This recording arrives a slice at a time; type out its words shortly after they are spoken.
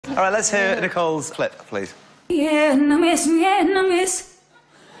All right, let's hear Nicole's flip, please. Yeah, no miss, yeah, no miss.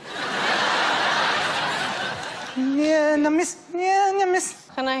 Yeah, no miss, yeah, no miss.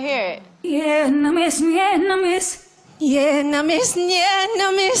 Can I hear it? Yeah, no miss, yeah, no miss. Yeah, no miss, yeah,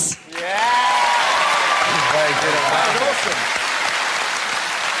 no miss. Yeah! Very good. That was awesome.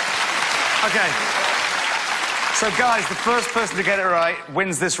 Okay. So, guys, the first person to get it right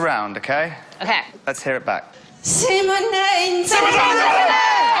wins this round, okay? Okay. Let's hear it back. Say my name. Say my name!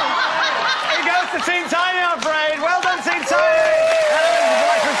 Here goes to Team Tiny, I'm afraid. Well done, Team Tiny.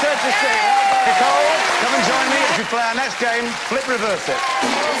 That was the Nicole team. Nicole, come and join me as we play our next game, Flip Reverse It.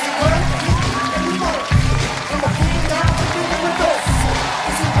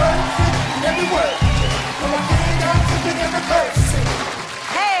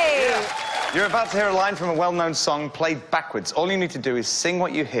 Hey! You're about to hear a line from a well-known song played backwards. All you need to do is sing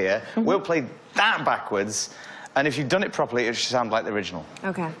what you hear. We'll play that backwards, and if you've done it properly, it should sound like the original.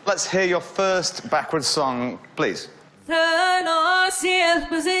 Okay. Let's hear your first backwards song, please. You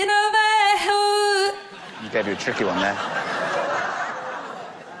gave you a tricky one there.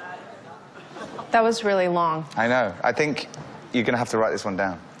 That was really long. I know. I think you're going to have to write this one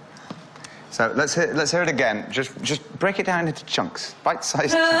down. So let's hear it again. Just break it down into chunks,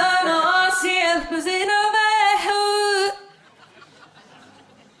 bite-sized chunks.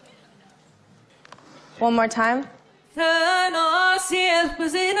 One more time.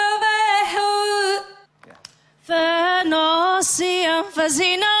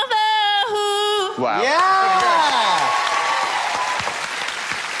 Wow. Yeah!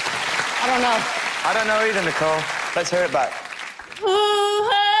 I don't know. I don't know either, Nicole. Let's hear it back.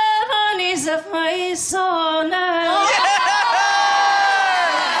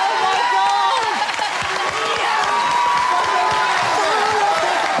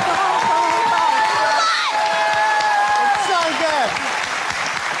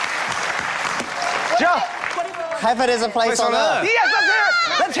 Joe! Heaven is a place on earth. Yes, let's hear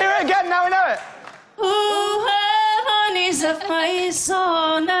it! Let's hear it again, now we know it. Heaven is a place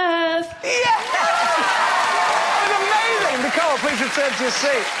on earth. Yeah! That was amazing! Nicole, please return to your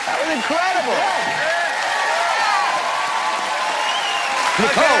seat. That was incredible.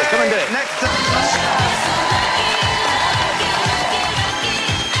 Nicole, come and do it. Next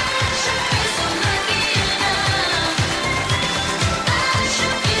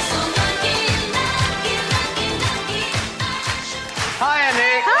Hi,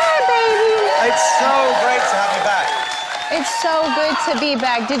 Andy. Hi, baby. It's so great to have you back. It's so good to be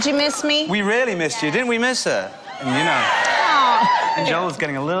back. Did you miss me? We really missed you. Didn't we miss her? And you know. Oh. And Joel's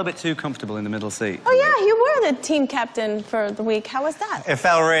getting a little bit too comfortable in the middle seat. Oh, yeah, you were the team captain for the week. How was that? It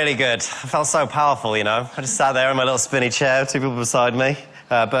felt really good. I felt so powerful, you know. I just sat there in my little spinny chair, two people beside me.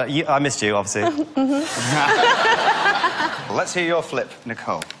 But I missed you, obviously. Well, let's hear your flip,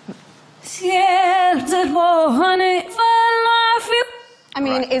 Nicole. I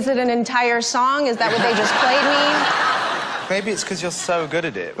mean, is it an entire song? Is that what they just played me? Maybe it's because you're so good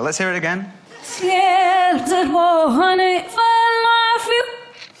at it. Well, let's hear it again.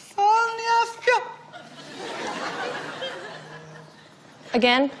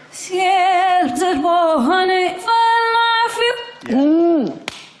 Again?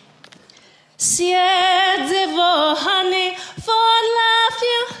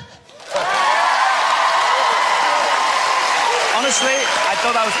 Honestly, I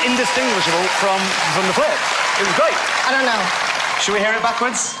thought that was indistinguishable from the flip. It was great. I don't know. Should we hear it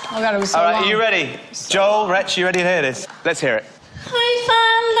backwards? Oh, God, it was so All right, long. are you ready? Joel, Rich, you ready to hear this? Let's hear it. I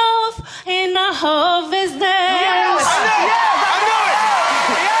found love in a harvest day. Yes! I know it!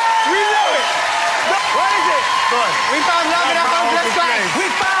 Yes! We know it! What is it? Go on. We found love in a hopeless place. We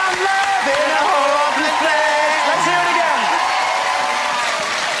found love in a hopeless place. Let's hear it again.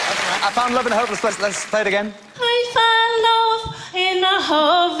 I found love in a hopeless place. Let's play it again. I found love in a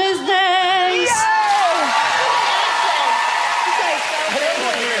harvest day.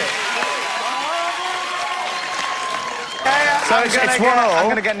 So it's 1-0. I'm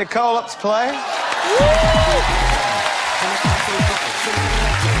going to get Nicole up to play.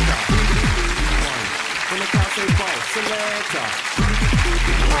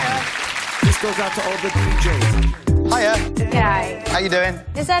 This goes out to all the DJs. Hiya. Yeah. How you doing?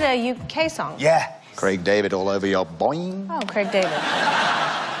 Is that a UK song? Yeah. Craig David all over your boing. Oh, Craig David.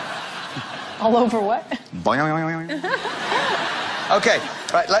 All over what? Boing. Okay,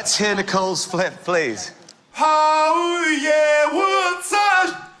 right, let's hear Nicole's flip, please. Oh, yeah, what's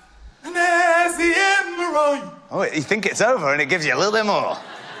up? And there's the emerald. Oh, you think it's over and it gives you a little bit more.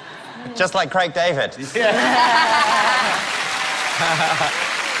 Just like Craig David. Surely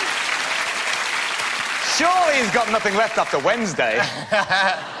he's got nothing left after Wednesday.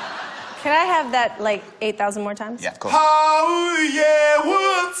 Can I have that like 8,000 more times? Yeah, of course. Oh, yeah,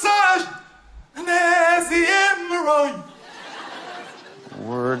 Woodside, and there's the emerald.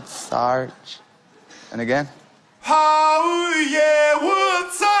 Word sarge. And again. Oh, yeah,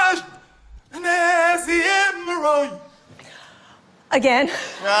 Woodside, and there's the emerald. Again.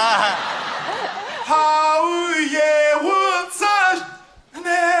 Oh, yeah, Woodside, and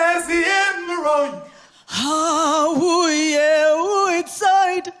there's the emerald. Oh, yeah,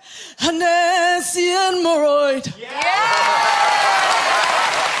 Woodside, and there's the emerald.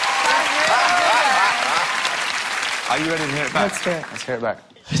 Are you ready to hear it back? Let's do it. Let's hear it back.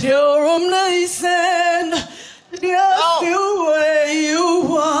 You're amazing, just the way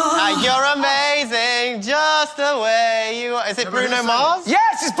you are. You're amazing, just the way you are. Is it Bruno Mars?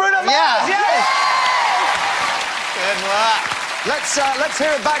 Yes, it's Bruno Mars. Yeah. Yes. Good work. Let's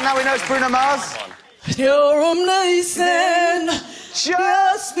hear it back now. We know it's Bruno Mars. You're amazing,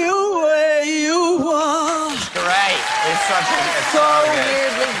 just the way you are. Great. It's such a good So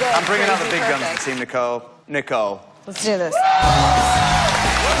weirdly good. I'm bringing out the Crazy big guns perfect. to Team Nicole. Nicole. Let's do this.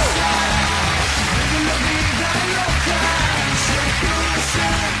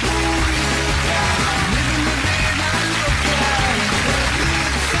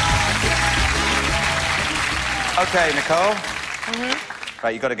 Okay, Nicole.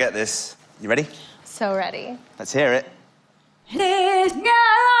 Right, you got to get this. You ready? So ready. Let's hear it. It's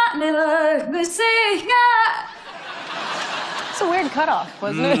a weird cutoff,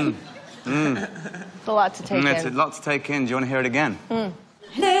 wasn't it? It's a lot to take It's a in. lot to take in. Do you want to hear it again? Again.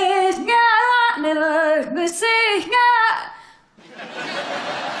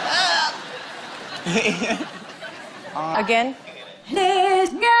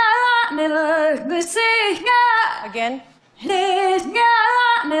 Again.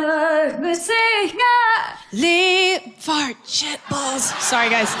 Leave fart shit balls. Sorry,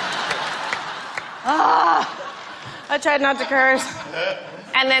 guys. I tried not to curse.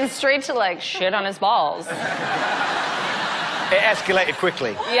 And then straight to like shit on his balls. It escalated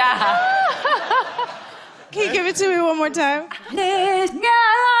quickly. Yeah. Can you give it to me one more time? Leave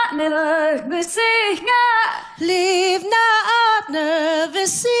not nervous seat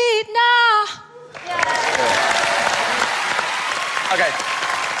now. Okay,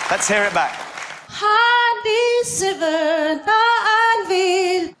 let's hear it back. Handy Seven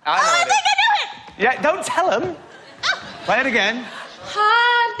Anvil. I think I know it! Yeah, don't tell him. Play it again.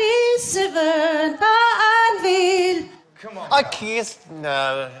 Handy Seven Anvil. Come on. I kissed...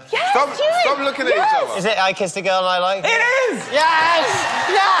 No. Stop looking at each other. Is it I kissed a girl and I like It is! Yes!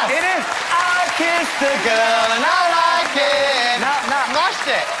 Yes! It is! I kissed the girl and I like it. Now, Smashed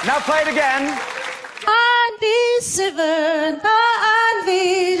it! now play it again. Handy Seven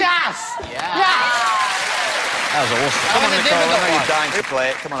Anvil. Yes! Yes! That was awesome. That Come on, was a Nicole. I know difficult you're one. dying to play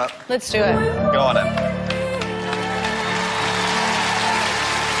it. Come on up. Let's do it. Go on then.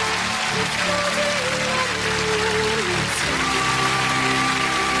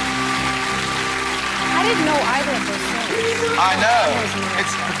 I didn't know either of those things. I know.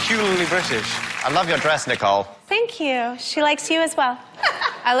 It's peculiarly British. I love your dress, Nicole. Thank you. She likes you as well.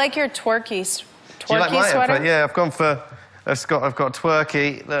 I like your twerky Do you like my sweater. outfit? Yeah, I've gone for... I've got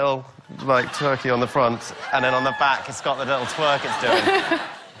twerky, little, like, turkey on the front, and then on the back, it's got the little twerk it's doing.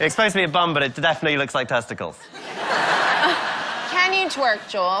 It's supposed to be a bum, but it definitely looks like testicles. Can you twerk,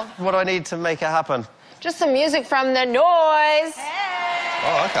 Joel? What do I need to make it happen? Just some music from the noise.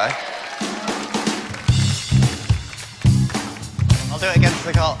 Oh, okay. I'll do it against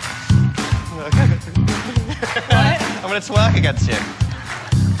Nicole. What? I'm going to twerk against you.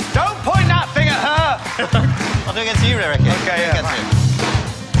 Don't point that thing at her! I'll do it against you, Ricky. Okay, yeah. Against you.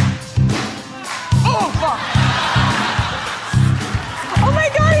 Oh, fuck. Oh, my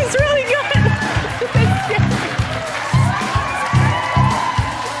God, he's really good.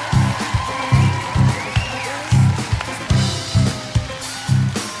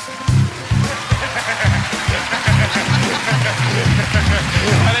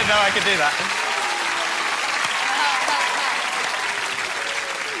 I didn't know I could do that.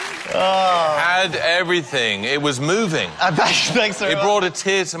 Had everything. It was moving. Thanks very It much. brought a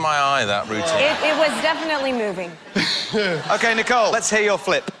tear to my eye, that routine. It was definitely moving. Okay, Nicole, let's hear your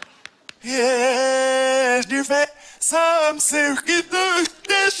flip. Yes, dear fat, some circuit,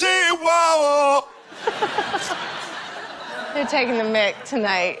 this shit, wow. They're taking the mic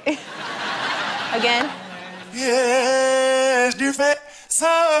tonight. Again? Yes, dear fat,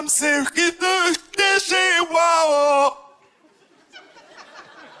 some circuit, this shit, wow.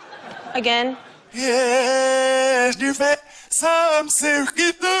 Again? Yes, dear fat, some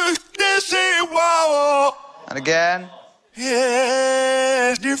circuit, this shit, wow. And again.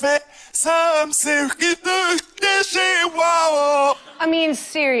 Yes, du fais some silky this wow. I mean,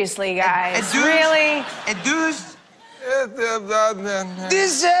 seriously, guys. Really? Et douze.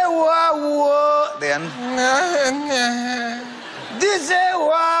 This wow. The end. This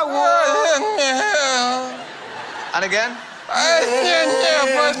wow. And again. Wait a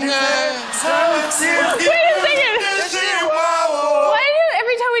second. Why do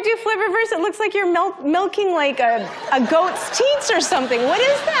every time we do flip reverse, it looks like you're milking like a goat's teats or something? What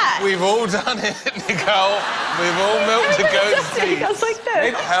is that? We've all done it, Nicole. We've all milked a goat's It teeth. goes like this.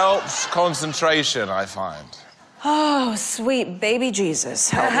 It helps concentration, I find. Oh, sweet baby Jesus,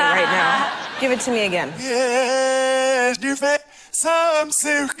 help me right now. Give it to me again. Yes, du fais some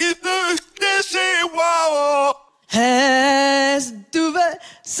silky this wow. Has du vet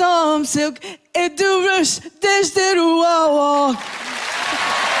som silk et du rush desde wow.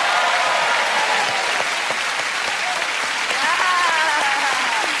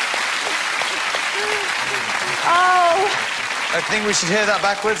 Oh, I think we should hear that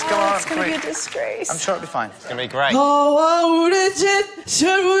backwards. Come on. it's going to be a disgrace. I'm sure it'll be fine. It's gonna be great. Oh, Richard,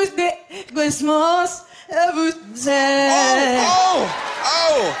 sure Christmas every day.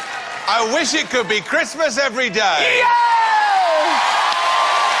 Oh! I wish it could be Christmas every day.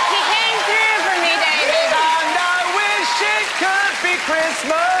 He came through for me, David. And I wish it could be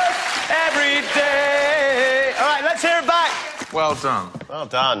Christmas every day. All right, let's hear it back. Well done. Well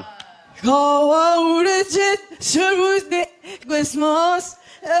done. Oh, Richard, sure Christmas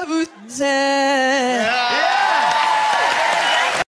every day. Yeah.